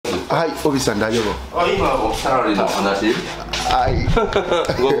はい、オビさん大丈夫？今もサラリーの話。はい。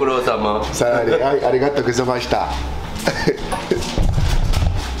ご苦労様。サラリー、はい、ありがとうございました。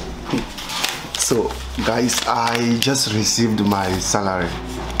So, guys, I just received my salary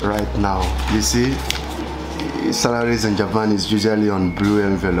right now. You see, salaries in Japan is usually on blue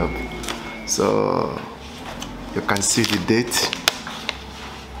envelope. So, you can see the date.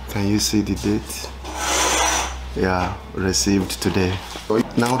 Can you see the date? Yeah, received today.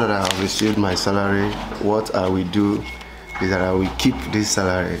 Now that I have received my salary, what I will do is that I will keep this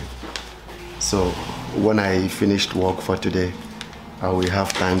salary. So when I finished work for today, I will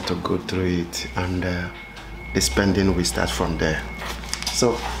have time to go through it, and the spending will start from there.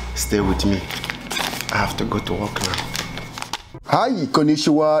 So stay with me. I have to go to work now. Hi,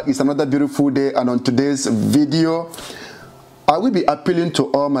 konnichiwa. It's another beautiful day, and on today's video, I will be appealing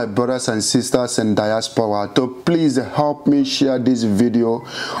to all my brothers and sisters in diaspora to please help me share this video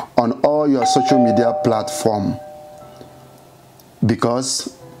on all your social media platforms,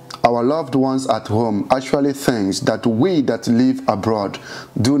 because our loved ones at home actually think that we that live abroad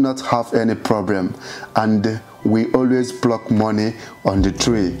do not have any problem, and we always pluck money on the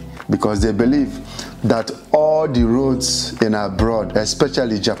tree, because they believe that all the roads in abroad,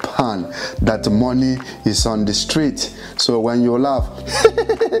 especially Japan, that money is on the street. So when you laugh,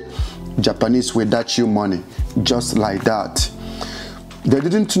 Japanese will dash you money, just like that. They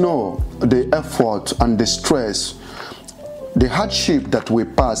didn't know the effort and the stress, the hardship that we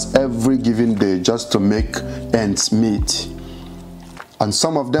pass every given day just to make ends meet. And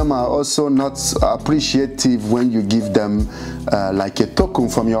some of them are also not appreciative when you give them like a token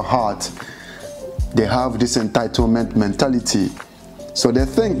from your heart. They have this entitlement mentality. So they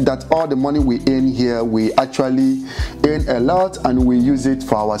think that all the money we earn here, we actually earn a lot and we use it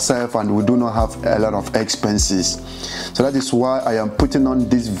for ourselves, and we do not have a lot of expenses. So that is why I am putting on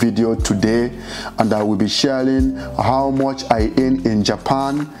this video today, and I will be sharing how much I earn in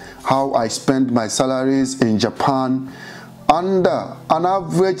Japan, how I spend my salaries in Japan, and an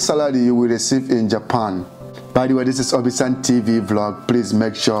average salary you will receive in Japan. By the way, this is Obisan TV vlog. Please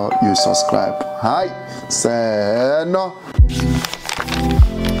make sure you subscribe. Hi, Seno.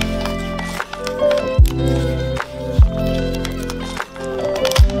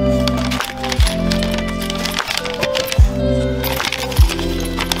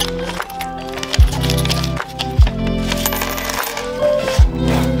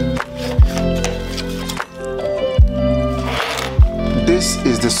 This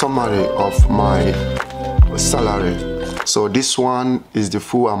is the summary of my salary. So this one is the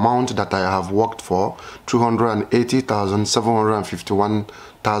full amount that I have worked for,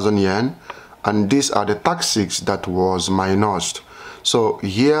 280,751,000 yen, and these are the taxes that was minused. So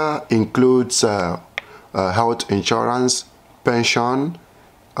here includes health insurance, pension,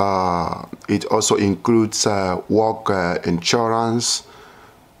 it also includes work insurance,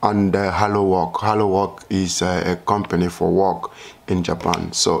 and Hello Work. Hello Work is a company for work in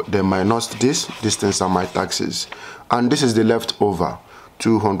Japan. So they minus these things are my taxes, and this is the leftover,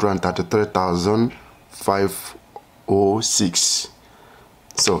 233,506.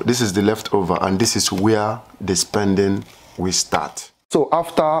 So this is the leftover, and this is where the spending will start. So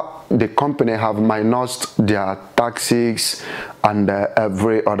after the company have minused their taxes and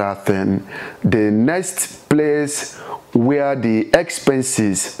every other thing, the next place where the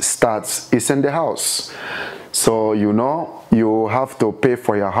expenses starts is in the house. So you know, you have to pay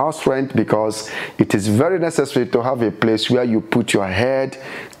for your house rent, because it is very necessary to have a place where you put your head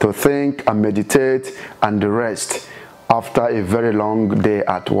to think and meditate and rest after a very long day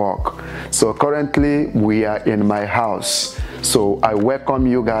at work. So currently we are in my house, so I welcome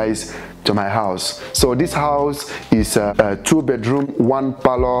you guys to my house. So this house is a 2-bedroom, 1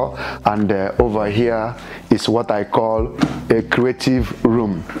 parlor, and over here is what I call a creative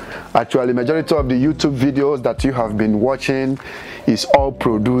room. Actually, majority of the YouTube videos that you have been watching is all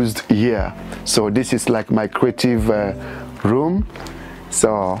produced here. So this is like my creative room.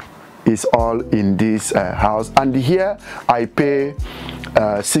 So it's all in this house, and here I pay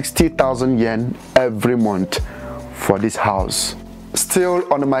 60,000 yen every month for this house. Still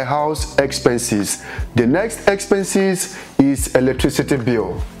on my house expenses, the next expenses is electricity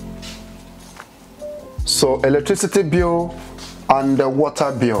bill. So electricity bill and the water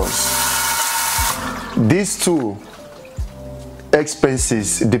bills, these two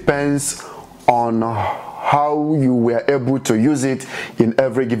expenses depends on how you were able to use it in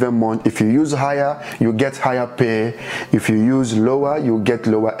every given month. If you use higher, you get higher pay. If you use lower, you get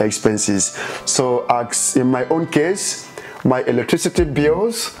lower expenses. So as in my own case, my electricity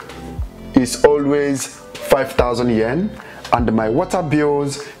bills is always 5,000 yen, and my water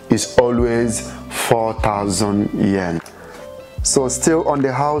bills is always 4,000 yen. So still on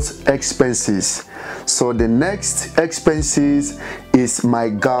the house expenses. So the next expenses is my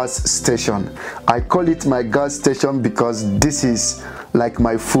gas station. I call it my gas station because this is like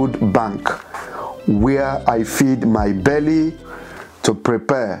my food bank, where I feed my belly to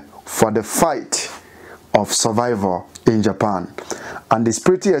prepare for the fight of survival in Japan. And it's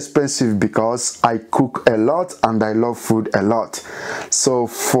pretty expensive because I cook a lot and I love food a lot. So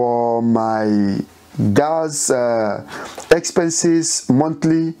for my gas expenses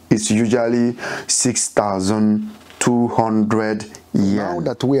monthly, it's usually 6,200 yen. Now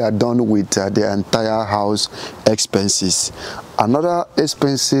that we are done with the entire house expenses, another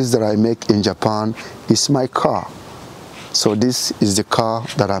expenses that I make in Japan is my car. So this is the car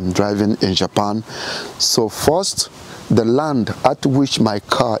that I'm driving in Japan. So first, the land at which my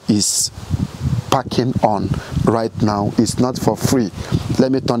car is parking on right now is not for free.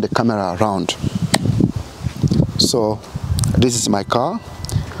 Let me turn the camera around. So this is my car.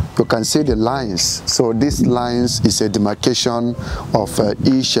 You can see the lines. So these lines is a demarcation of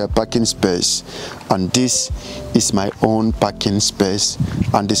each parking space, and this is my own parking space,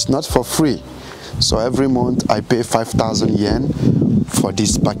 and it's not for free. So every month I pay 5,000 yen for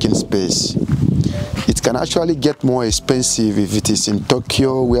this parking space. It can actually get more expensive if it is in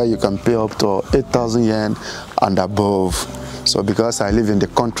Tokyo, where you can pay up to 8,000 yen and above. So because I live in the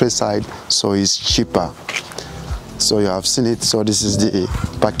countryside, so it's cheaper. So you have seen it. So this is the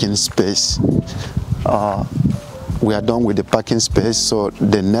parking space. We are done with the parking space. So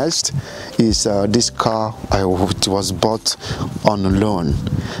the next is this car. It was bought on loan.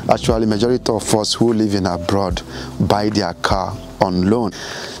 Actually, majority of us who live in abroad buy their car on loan.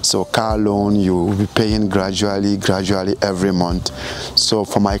 So car loan, you will be paying gradually every month. So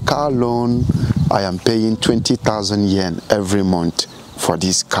for my car loan, I am paying 20,000 yen every month for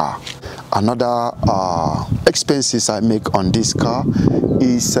this car. Another expenses I make on this car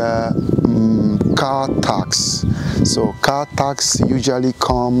is car tax. So car tax usually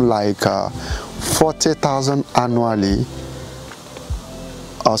come like 40,000 annually.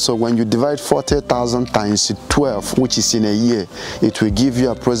 So when you divide 40,000 times 12, which is in a year, it will give you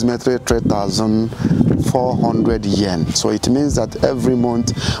approximately 3,400 yen. So it means that every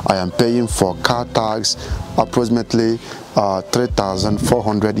month I am paying for car tax approximately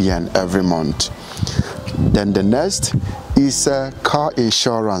 3,400 yen every month. Then the next is car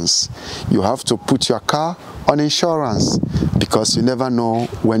insurance. You have to put your car on insurance because you never know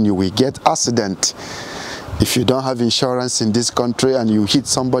when you will get accident. If you don't have insurance in this country and you hit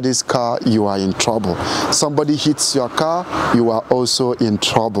somebody's car, you are in trouble. Somebody hits your car, you are also in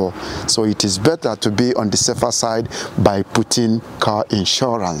trouble. So it is better to be on the safer side by putting car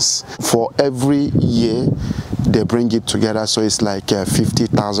insurance. For every year, they bring it together, so it's like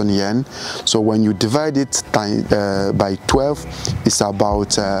 50,000 yen. So when you divide it by 12, it's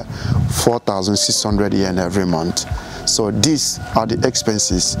about 4,600 yen every month. So these are the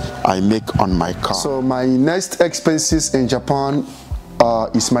expenses I make on my car. So my next expenses in Japan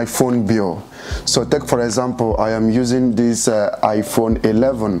is my phone bill. So take for example, I am using this iPhone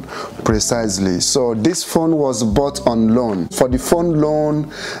 11 precisely. So this phone was bought on loan. For the phone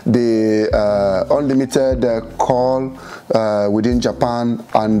loan, the unlimited call within Japan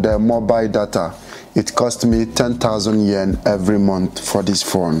and mobile data, it cost me 10,000 yen every month for this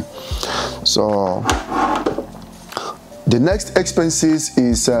phone. So the next expenses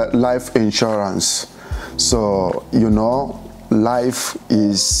is life insurance. So you know, life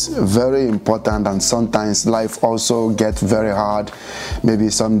is very important, and sometimes life also gets very hard. Maybe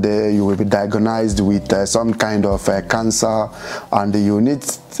someday you will be diagnosed with some kind of cancer, and you need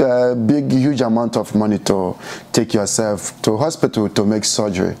a huge amount of money to take yourself to hospital to make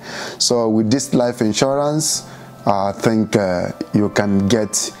surgery. So with this life insurance, I think you can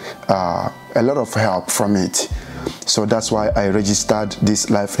get a lot of help from it. So that's why I registered this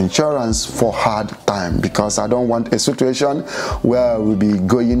life insurance for hard time, because I don't want a situation where I will be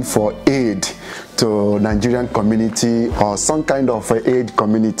going for aid to Nigerian community or some kind of aid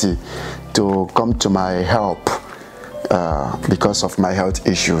community to come to my help because of my health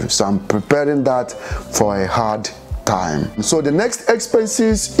issue. So I'm preparing that for a hard time. So the next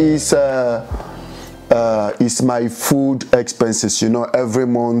expenses is my food expenses. You know, every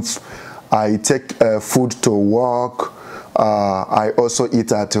month I take food to work. I also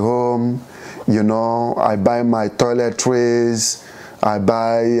eat at home. You know, I buy my toiletries. I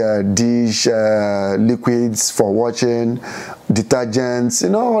buy dish liquids for washing, detergents, you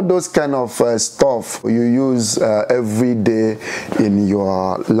know, all those kind of stuff you use every day in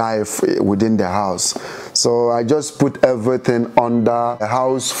your life within the house. So I just put everything under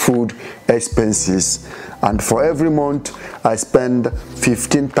house food expenses, and for every month I spend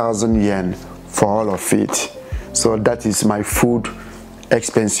 15,000 yen for all of it. So that is my food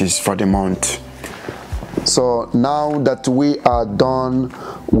expenses for the month. So now that we are done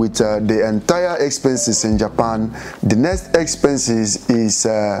with the entire expenses in Japan, the next expenses is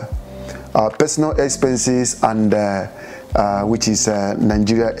personal expenses, and which is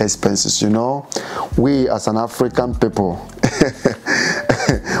Nigeria expenses. You know, we as an African people,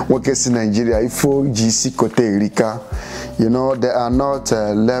 workers in Nigeria, you know, they are not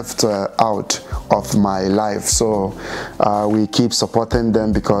left out of my life. So we keep supporting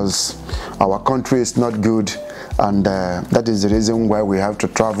them because our country is not good, and that is the reason why we have to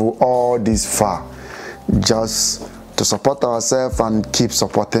travel all this far just to support ourselves and keep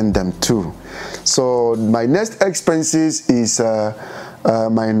supporting them too. So my next expenses is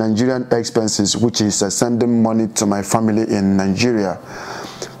my Nigerian expenses, which is sending money to my family in Nigeria.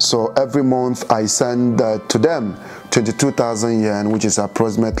 So every month I send to them 22,000 yen, which is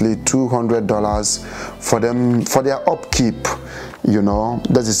approximately $200 for them, for their upkeep. You know,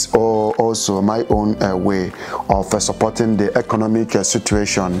 that is also my own way of supporting the economic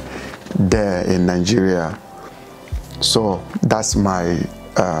situation there in Nigeria. So that's my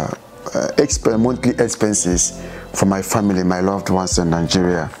monthly expenses for my family, my loved ones in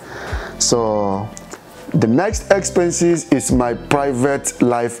Nigeria. So the next expenses is my private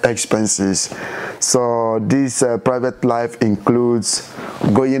life expenses. So this private life includes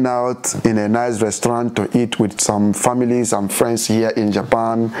going out in a nice restaurant to eat with some families and friends here in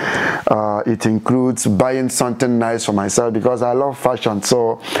Japan. It includes buying something nice for myself because I love fashion.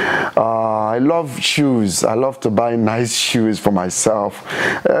 So I love shoes. I love to buy nice shoes for myself.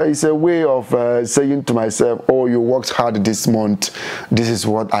 It's a way of saying to myself, oh, you worked hard this month. This is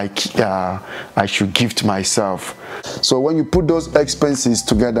what I should give to myself. So when you put those expenses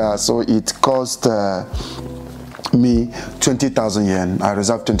together, so it costs me 20,000 yen. I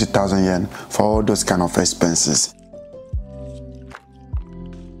reserve 20,000 yen for all those kind of expenses.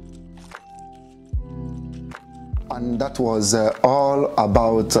 And that was all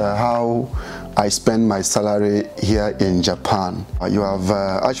about how I spend my salary here in Japan. You have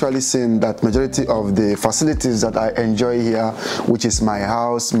actually seen that majority of the facilities that I enjoy here, which is my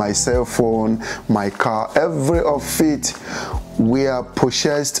house, my cell phone, my car, every of it were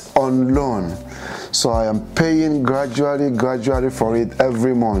purchased on loan. So I am paying gradually for it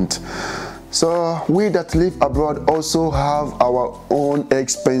every month. So we that live abroad also have our own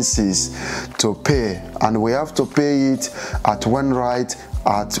expenses to pay, and we have to pay it at when right,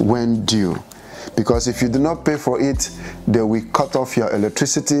 at when due. Because if you do not pay for it, they will cut off your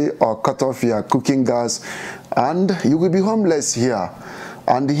electricity or cut off your cooking gas, and you will be homeless here.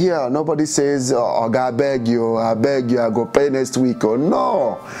 And here nobody says, oh, I beg you, I go pay next week. Or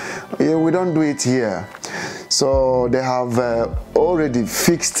no, we don't do it here. So they have already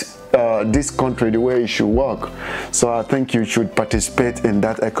fixed this country the way it should work. So I think you should participate in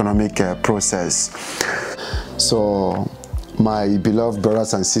that economic process. So my beloved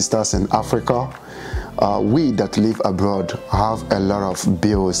brothers and sisters in Africa, we that live abroad have a lot of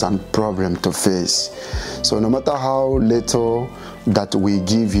bills and problems to face. So no matter how little that we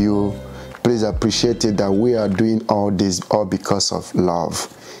give you, please appreciate it that we are doing all this all because of love.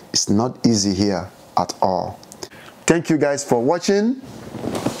 It's not easy here at all. Thank you guys for watching.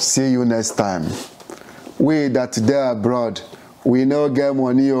 See you next time. We that there abroad, we no get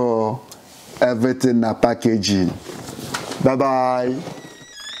money or everything na packaging. Bye bye.